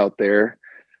musicians out there,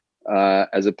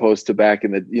 as opposed to back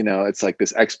in the, it's like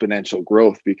this exponential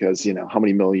growth because, how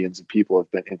many millions of people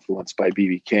have been influenced by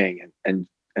BB King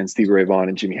and Stevie Ray Vaughan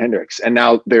and Jimi Hendrix. And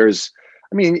now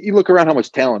you look around how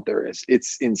much talent there is.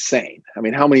 It's insane. I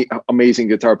mean, how many amazing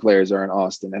guitar players are in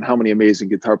Austin and how many amazing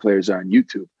guitar players are on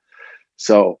YouTube?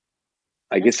 So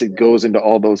I That's guess it true. goes into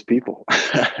all those people.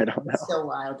 I don't It's know. so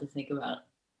wild to think about.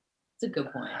 It's a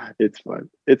good point. It's fun.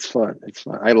 It's fun. It's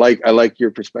fun. I like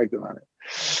your perspective on it.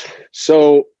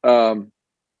 So, kind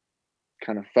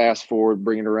of fast forward,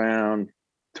 bring it around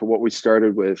to what we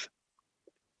started with.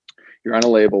 You're on a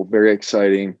label, very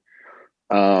exciting.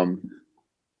 Um,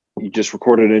 you just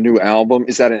recorded a new album.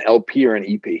 Is that an LP or an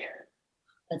EP?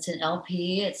 It's an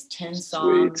LP. It's 10 Sweet.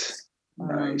 songs. Um,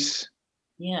 Nice.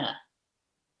 yeah,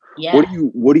 What yeah, do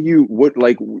you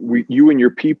like you and your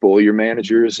people, your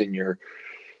managers and your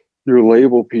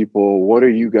label people, what are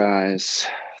you guys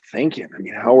thinking? I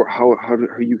mean, how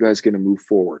are you guys going to move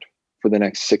forward for the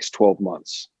next 6-12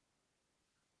 months?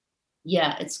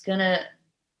 yeah. It's gonna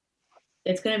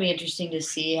be interesting to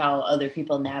see how other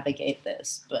people navigate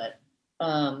this, but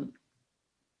um,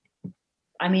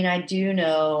 I mean, I do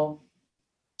know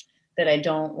that I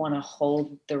don't want to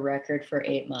hold the record for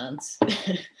 8 months.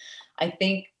 I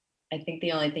think I think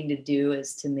the only thing to do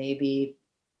is to maybe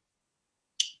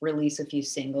release a few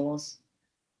singles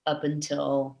up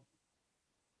until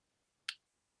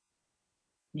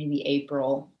maybe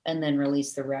April, and then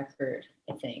release the record.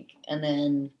 I think, and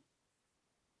then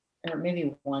or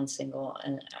maybe one single,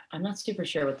 and I'm not super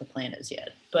sure what the plan is yet.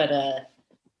 But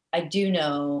I do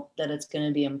know that it's going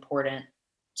to be important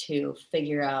to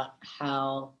figure out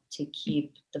how to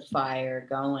keep the fire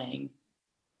going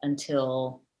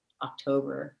until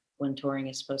October when touring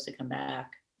is supposed to come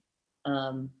back.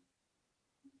 Um,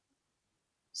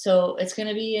 so it's going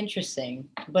to be interesting,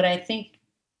 but I think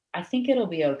it'll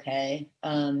be okay.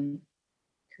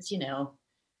 Because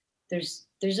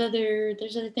there's other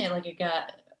things like I've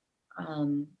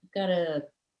got a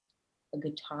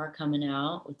guitar coming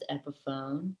out with the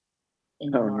Epiphone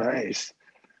in Oh, March. nice.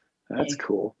 That's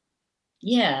cool.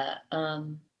 Yeah.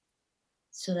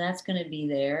 So that's going to be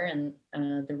there, and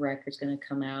the record's going to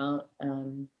come out.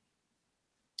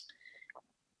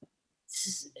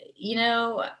 You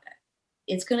know,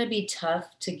 it's going to be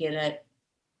tough to get it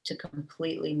to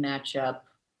completely match up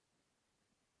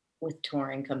with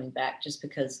touring coming back, just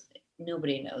because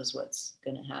nobody knows what's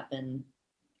going to happen.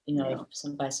 If Yeah.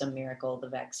 by some miracle the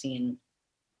vaccine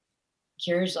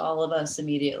cures all of us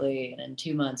immediately, and in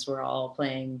 2 months we're all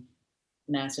playing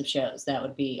massive shows, that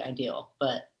would be ideal.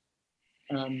 But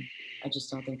I just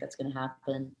don't think that's going to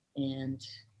happen. And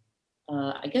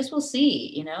I guess we'll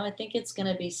see. I think it's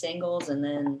going to be singles and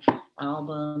then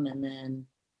album and then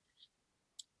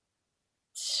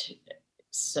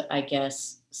so I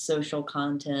guess social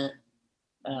content,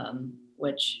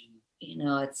 which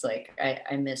it's like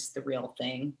I miss the real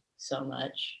thing so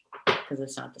much. because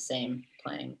it's not the same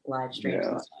playing live streams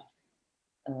Yeah. and stuff.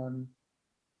 Um,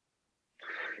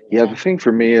 Yeah. The thing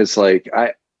for me is like,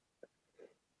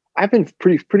 I've been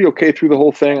pretty okay through the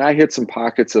whole thing. I hit some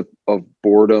pockets of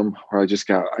boredom where I just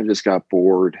got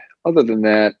bored. Other than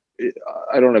that,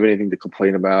 I don't have anything to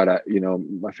complain about.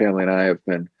 My family and I have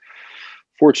been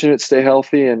fortunate to stay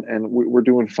healthy, and we're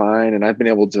doing fine. And I've been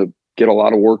able to get a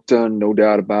lot of work done, no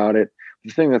doubt about it.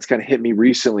 The thing that's kind of hit me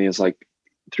recently is like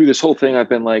through this whole thing, I've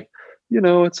been like,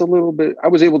 it's a little bit. I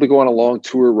was able to go on a long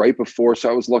tour right before, so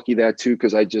I was lucky that too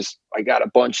because I got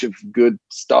a bunch of good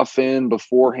stuff in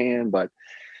beforehand, but.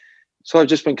 So I've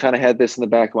just been kind of had this in the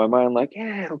back of my mind, like,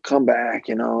 yeah, it'll come back,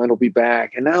 it'll be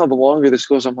back. And now the longer this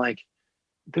goes, I'm like,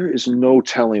 there is no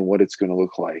telling what it's going to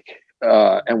look like,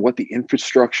 and what the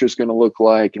infrastructure is going to look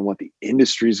like, and what the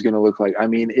industry is going to look like. I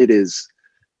mean, it's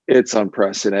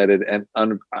unprecedented, and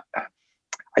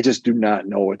I just do not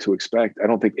know what to expect. I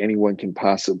don't think anyone can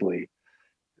possibly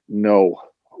know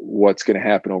what's going to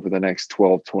happen over the next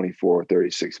 12, 24,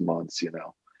 36 months,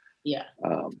 Yeah.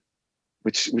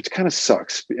 Which kind of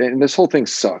sucks. And this whole thing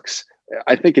sucks.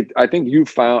 I think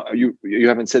you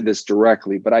haven't said this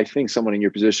directly, but I think someone in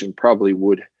your position probably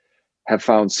would have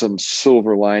found some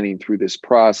silver lining through this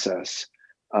process,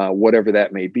 whatever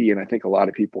that may be. And I think a lot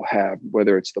of people have,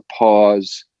 whether it's the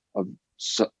pause of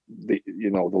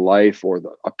the life or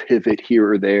a pivot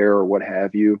here or there or what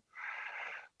have you.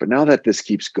 But now that this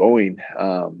keeps going,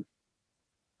 I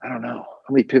don't know how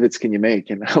many pivots can you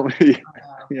make, and how many,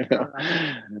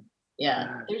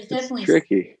 Yeah, there's definitely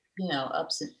tricky.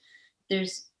 Ups and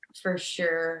there's for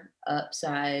sure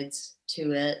upsides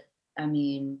to it. I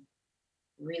mean,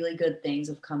 really good things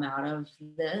have come out of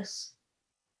this.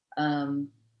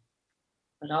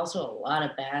 But also a lot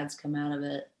of bads come out of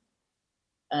it.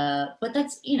 But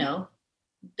that's,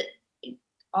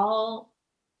 all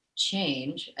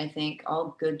change, I think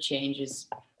all good change is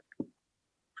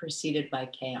preceded by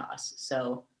chaos.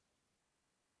 So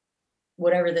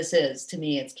whatever this is, to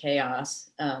me, it's chaos.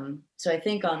 So I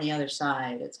think on the other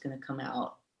side, it's going to come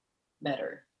out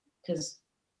better because,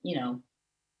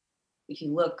 if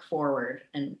you look forward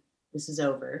and this is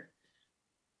over,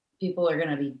 people are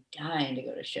going to be dying to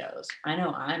go to shows. I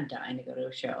know I'm dying to go to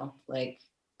a show. Like,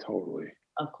 totally.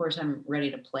 Of course, I'm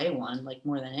ready to play one, like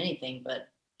more than anything. But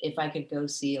if I could go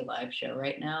see a live show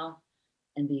right now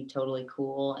and be totally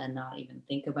cool and not even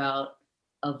think about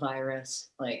a virus,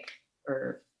 like,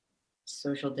 or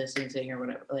social distancing or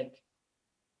whatever, like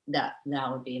that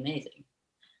would be amazing.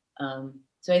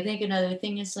 So I think another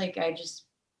thing is like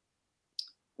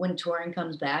when touring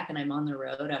comes back and I'm on the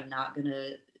road, I'm not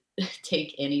gonna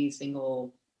take any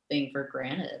single thing for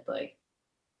granted. Like,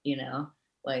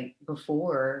 like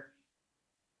before,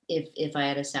 if I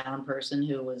had a sound person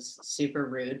who was super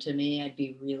rude to me, I'd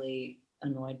be really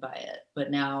annoyed by it. But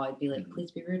now I'd be like,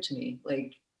 please be rude to me.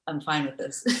 Like, I'm fine with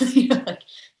this. Like,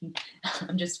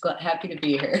 I'm just happy to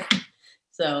be here.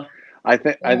 So I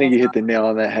think you hit the nail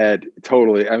on the head.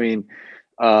 Totally. I mean,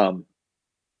 that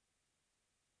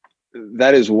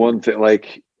is one thing.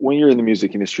 Like when you're in the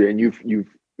music industry, and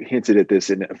you've hinted at this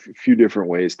in a few different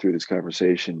ways through this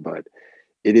conversation, but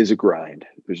it is a grind.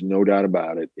 There's no doubt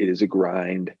about it. It is a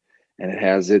grind, and it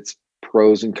has its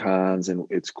pros and cons, and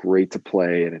it's great to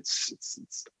play, and it's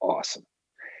awesome.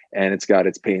 And it's got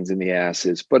its pains in the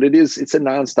asses, but it's a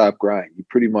nonstop grind. You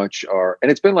pretty much are, and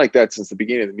it's been like that since the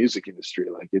beginning of the music industry.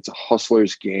 Like it's a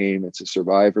hustler's game, it's a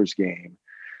survivor's game.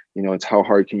 It's how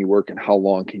hard can you work and how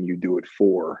long can you do it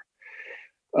for?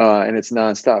 And it's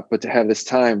nonstop. But to have this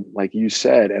time, like you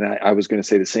said, and I was going to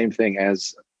say the same thing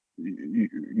as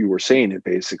you were saying it,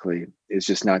 basically, is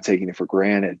just not taking it for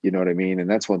granted. You know what I mean? And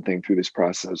that's one thing through this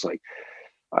process. Like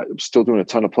I'm still doing a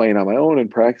ton of playing on my own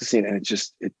and practicing, and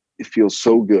it feels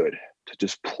so good to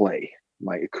just play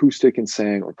my acoustic and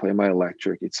sing or play my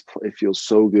electric. It feels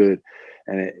so good.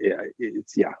 And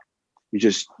it's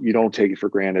you don't take it for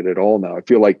granted at all now. I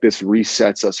feel like this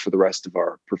resets us for the rest of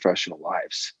our professional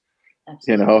lives.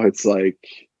 Absolutely. It's like,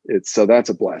 so that's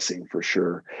a blessing for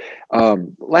sure.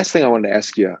 Last thing I wanted to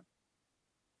ask you,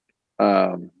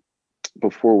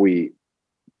 before we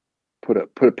put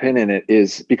a pin in it,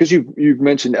 is because you've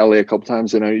mentioned LA a couple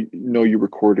times, and I know you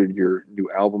recorded your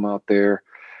new album out there.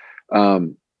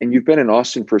 And you've been in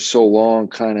Austin for so long.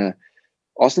 Kind of,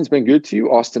 Austin's been good to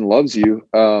you. Austin loves you.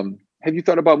 Have you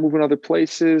thought about moving other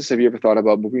places? Have you ever thought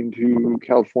about moving to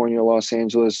California, Los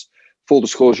Angeles? Full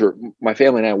disclosure, my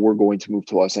family and I were going to move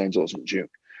to Los Angeles in June,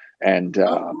 and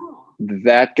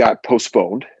that got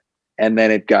postponed, and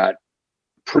then it got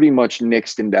pretty much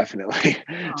nixed indefinitely.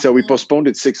 So we postponed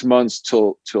it 6 months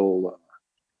till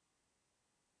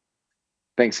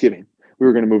Thanksgiving. We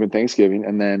were going to move in Thanksgiving,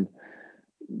 and then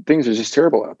things are just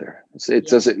terrible out there. It Yeah.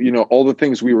 doesn't, all the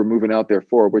things we were moving out there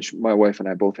for, which my wife and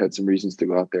I both had some reasons to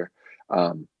go out there.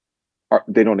 Um,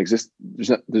 they don't exist. There's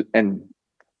not, and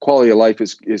quality of life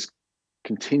is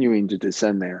continuing to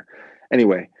descend there.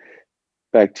 Anyway,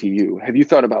 back to you. Have you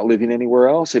thought about living anywhere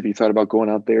else? Have you thought about going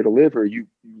out there to live, or you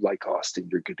like Austin?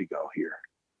 You're good to go here.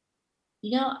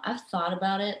 I've thought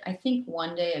about it. I think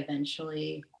one day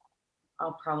eventually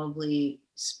I'll probably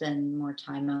spend more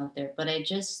time out there, but I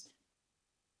just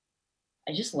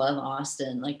love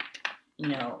Austin. Like, you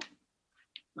know,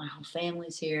 my whole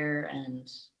family's here and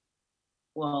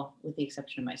well, with the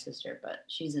exception of my sister, but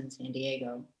she's in San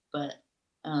Diego. But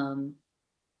um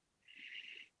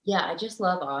yeah, I just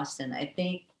love Austin. I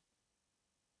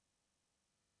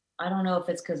don't know if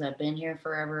it's because I've been here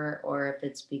forever or if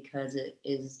it's because it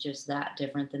is just that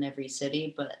different than every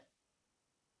city. But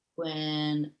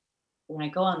when when I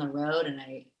go on the road and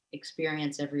I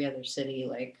experience every other city,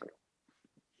 like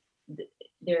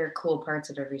there are cool parts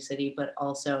of every city, but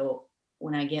also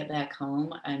when I get back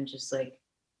home, I'm just like,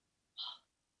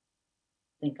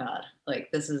 thank God,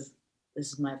 like this is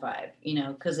my vibe,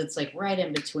 because it's like right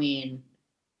in between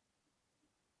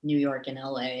New York and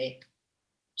LA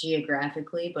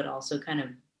geographically, but also kind of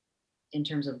in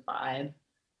terms of vibe,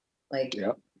 like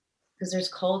Yeah. because there's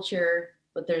culture,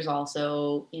 but there's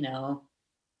also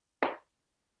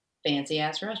fancy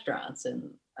ass restaurants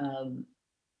and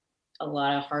a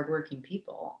lot of hardworking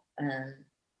people, and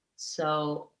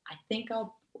so I think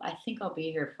I'll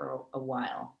be here for a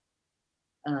while,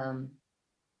 um,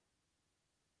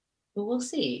 but we'll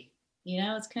see.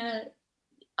 It's kind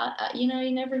of you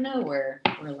never know where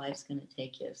life's gonna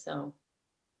take you. So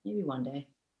maybe one day,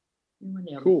 maybe one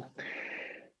day I'll be Cool. back.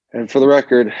 And for the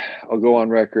record, I'll go on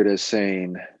record as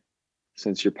saying,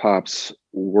 since your pops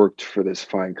worked for this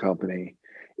fine company,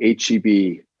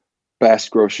 HEB,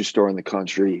 best grocery store in the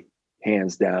country,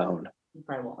 hands down.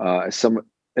 Incredible. As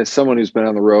someone who's been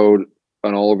on the road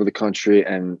and all over the country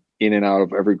and in and out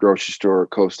of every grocery store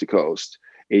coast to coast,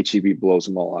 HEB blows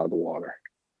them all out of the water.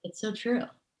 It's so true.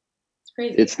 It's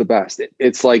crazy. It's the best.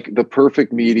 It's like the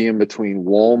perfect medium between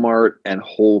Walmart and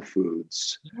Whole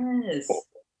Foods. Yes.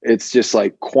 It's just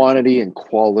like quantity and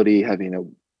quality, having a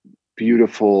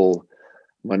beautiful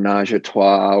menage a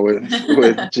trois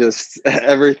with just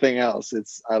everything else.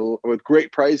 With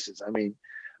great prices. I mean,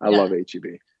 I Yeah, love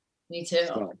HEB. me too.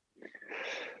 So,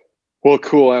 well,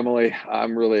 cool, Emily.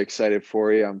 I'm really excited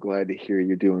for you. I'm glad to hear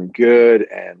you're doing good,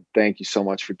 and thank you so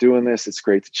much for doing this. It's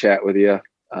great to chat with you.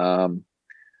 Um,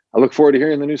 I look forward to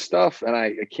hearing the new stuff, and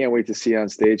I can't wait to see you on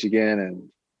stage again. And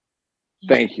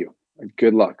Yeah. thank you. And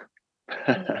good luck.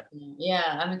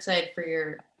 Yeah, I'm excited for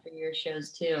your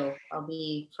shows too. I'll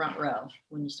be front row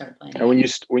when you start playing And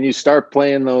when you start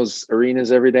playing those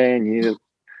arenas every day, and you need a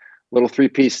little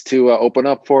 3-piece to open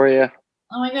up for you,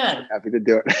 Oh my I'm god, happy to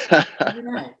do every it.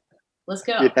 night. Let's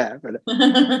go. Yeah,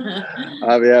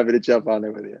 I'll be happy to jump on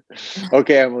there with you.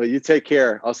 Okay, Emily, you take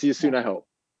care. I'll see you Yeah. soon, I hope.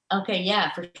 Okay,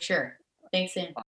 yeah, for sure. Thanks, Sam.